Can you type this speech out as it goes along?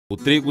O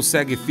trigo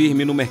segue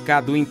firme no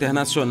mercado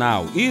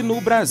internacional e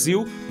no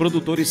Brasil, o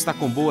produtor está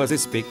com boas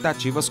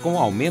expectativas com o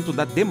aumento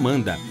da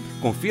demanda.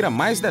 Confira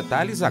mais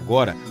detalhes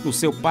agora no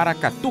seu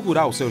Paracatu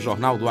Rural, seu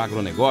jornal do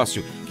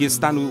agronegócio, que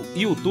está no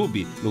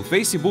YouTube, no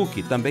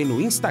Facebook, também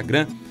no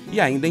Instagram e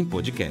ainda em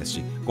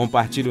podcast.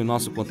 Compartilhe o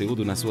nosso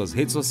conteúdo nas suas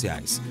redes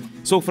sociais.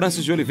 Sou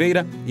Francis de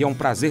Oliveira e é um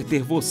prazer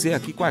ter você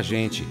aqui com a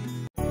gente.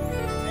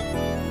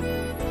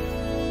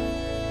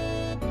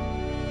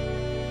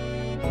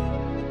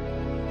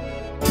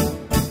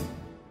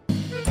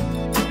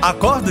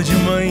 Acordo de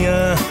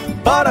manhã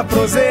para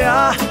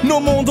prosear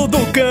no mundo do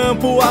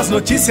campo, as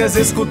notícias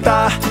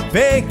escutar.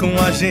 Vem com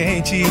a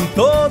gente em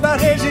toda a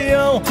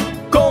região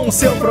com o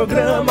seu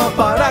programa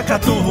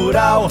Paracatu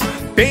Rural.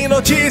 Tem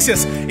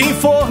notícias,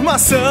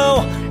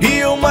 informação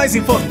e o mais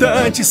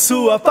importante,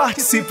 sua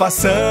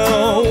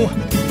participação.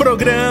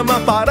 Programa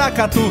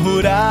Paracatu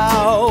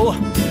Rural.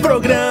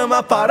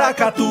 Programa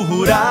Paracatu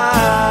Rural.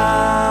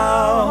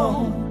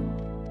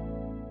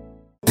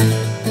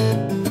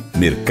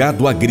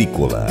 Mercado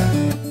Agrícola.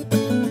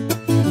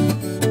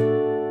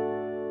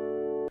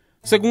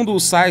 Segundo o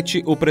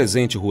site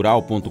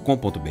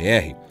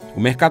opresenterural.com.br, o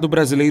mercado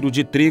brasileiro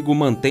de trigo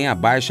mantém a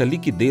baixa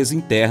liquidez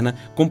interna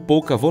com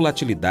pouca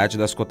volatilidade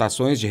das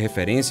cotações de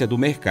referência do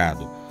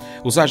mercado.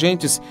 Os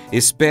agentes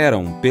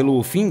esperam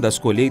pelo fim das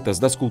colheitas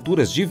das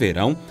culturas de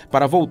verão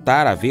para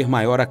voltar a haver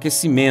maior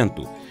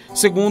aquecimento.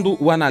 Segundo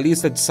o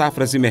analista de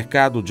safras e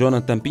mercado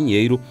Jonathan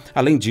Pinheiro,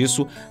 além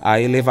disso, a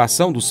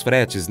elevação dos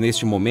fretes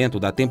neste momento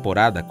da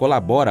temporada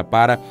colabora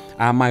para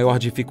a maior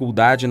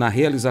dificuldade na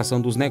realização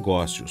dos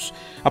negócios.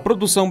 A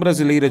produção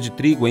brasileira de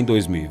trigo em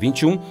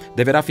 2021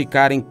 deverá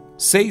ficar em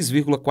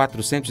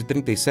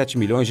 6,437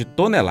 milhões de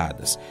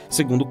toneladas,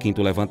 segundo o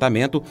quinto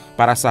levantamento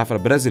para a safra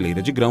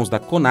brasileira de grãos da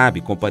Conab,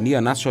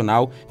 Companhia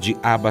Nacional de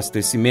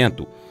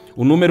Abastecimento.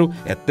 O número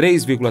é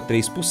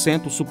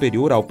 3,3%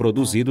 superior ao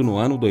produzido no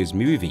ano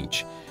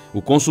 2020.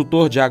 O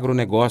consultor de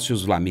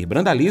agronegócios Vlamir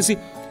Brandalizze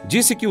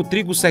disse que o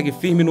trigo segue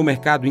firme no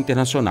mercado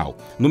internacional.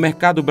 No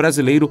mercado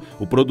brasileiro,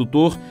 o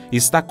produtor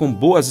está com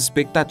boas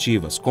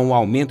expectativas com o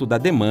aumento da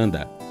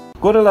demanda.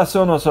 Com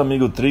relação ao nosso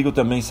amigo trigo,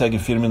 também segue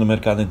firme no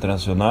mercado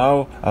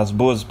internacional. As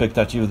boas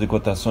expectativas de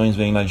cotações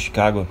vêm lá em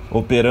Chicago,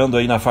 operando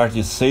aí na faixa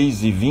de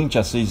 6,20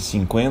 a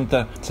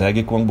 6,50.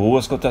 Segue com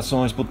boas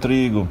cotações para o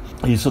trigo.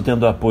 Isso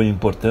tendo apoio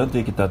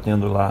importante que está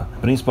tendo lá,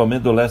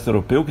 principalmente do leste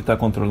europeu, que está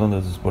controlando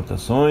as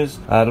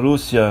exportações. A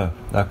Rússia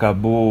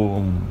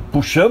acabou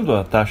puxando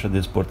a taxa de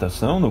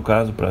exportação, no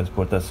caso para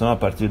exportação, a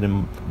partir de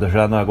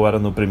já agora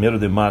no 1º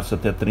de março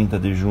até 30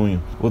 de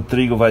junho. O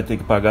trigo vai ter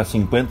que pagar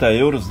 50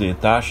 euros de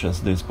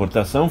taxas de exportação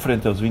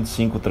frente aos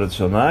 25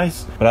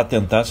 tradicionais, para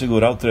tentar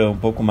segurar um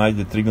pouco mais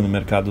de trigo no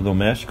mercado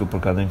doméstico por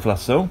causa da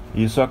inflação.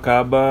 Isso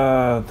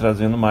acaba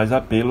trazendo mais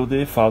apelo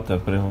de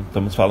falta.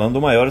 Estamos falando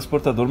do maior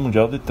exportador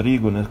mundial de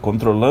trigo, né?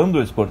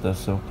 Controlando a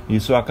exportação.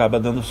 Isso acaba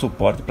dando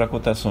suporte para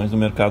cotações do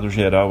mercado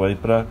geral aí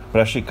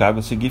para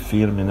Chicago seguir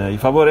firme, né? E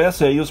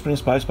favorece aí os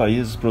principais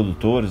países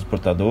produtores,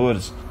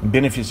 exportadores,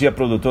 beneficia o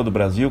produtor do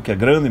Brasil, que é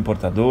grande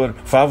importador,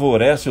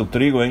 favorece o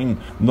trigo aí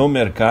no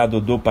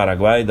mercado do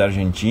Paraguai e da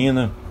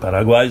Argentina.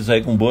 Paraguaios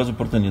aí com boas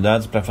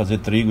oportunidades para fazer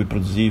trigo e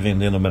produzir e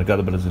vender no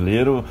mercado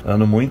brasileiro.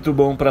 Ano muito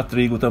bom para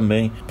trigo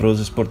também, para os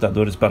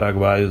exportadores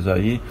paraguaios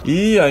aí.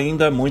 E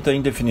ainda muita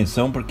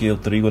indefinição, porque o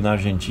trigo na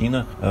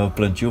Argentina, o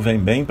plantio vem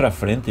bem para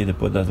frente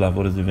depois das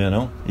lavouras de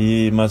verão,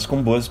 mas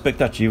com boas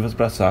expectativas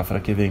para a safra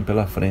que vem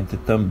pela frente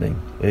também.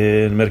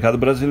 No mercado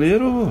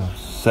brasileiro,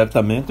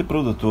 certamente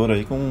produtor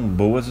aí com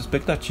boas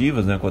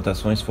expectativas, né?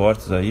 Cotações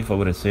fortes aí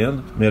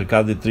favorecendo.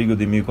 Mercado de trigo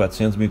de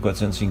 1.400,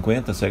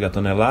 1.450 segue a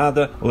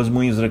tonelada. Os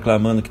moinhos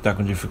reclamando que está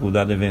com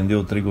dificuldade de vender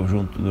o trigo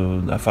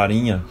da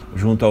farinha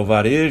junto ao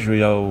varejo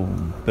e ao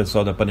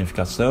pessoal da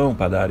panificação,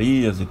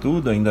 padarias e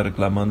tudo, ainda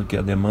reclamando que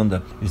a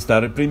demanda está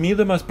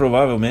reprimida, mas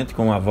provavelmente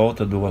com a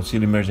volta do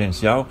auxílio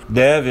emergencial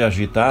deve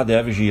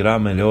girar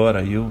melhor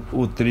aí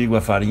o trigo,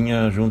 a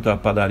farinha junto a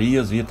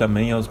padarias e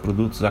também aos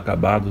produtos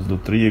acabados do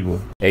trigo.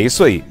 É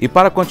isso aí. E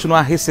para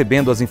continuar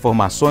recebendo as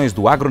informações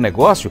do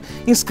agronegócio,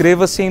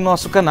 inscreva-se em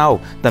nosso canal.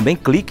 Também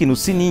clique no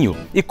sininho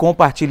e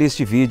compartilhe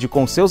este vídeo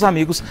com seus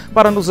amigos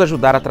para nos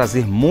ajudar a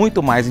trazer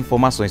muito mais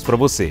informações para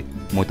você.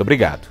 Muito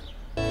obrigado.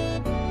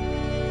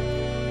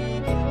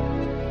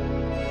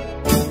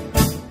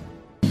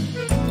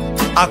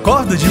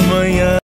 Acordo de manhã